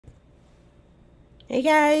Hey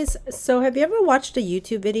guys, so have you ever watched a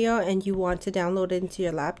YouTube video and you want to download it into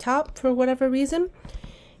your laptop for whatever reason?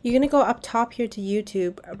 You're going to go up top here to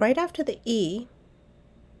YouTube, right after the E,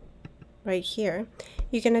 right here.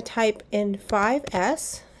 You're going to type in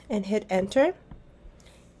 5S and hit enter.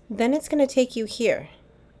 Then it's going to take you here.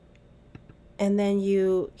 And then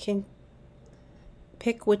you can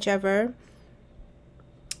pick whichever.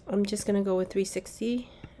 I'm just going to go with 360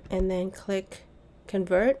 and then click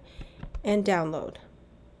convert and download.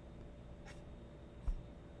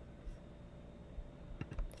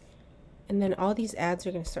 And then all these ads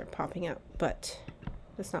are going to start popping up, but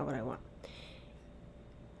that's not what I want.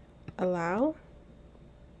 Allow,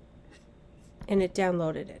 and it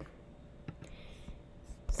downloaded it.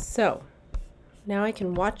 So now I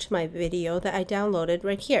can watch my video that I downloaded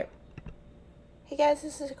right here. Hey guys,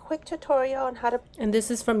 this is a quick tutorial on how to. And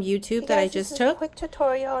this is from YouTube that I just took. A quick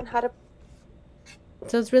tutorial on how to.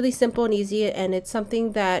 So it's really simple and easy, and it's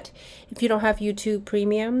something that if you don't have YouTube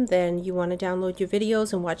Premium, then you want to download your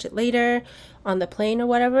videos and watch it later on the plane or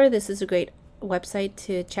whatever. This is a great website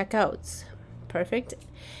to check out. Perfect.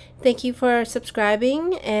 Thank you for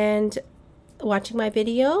subscribing and watching my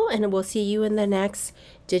video, and we'll see you in the next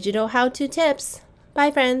digital how-to tips. Bye,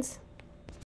 friends.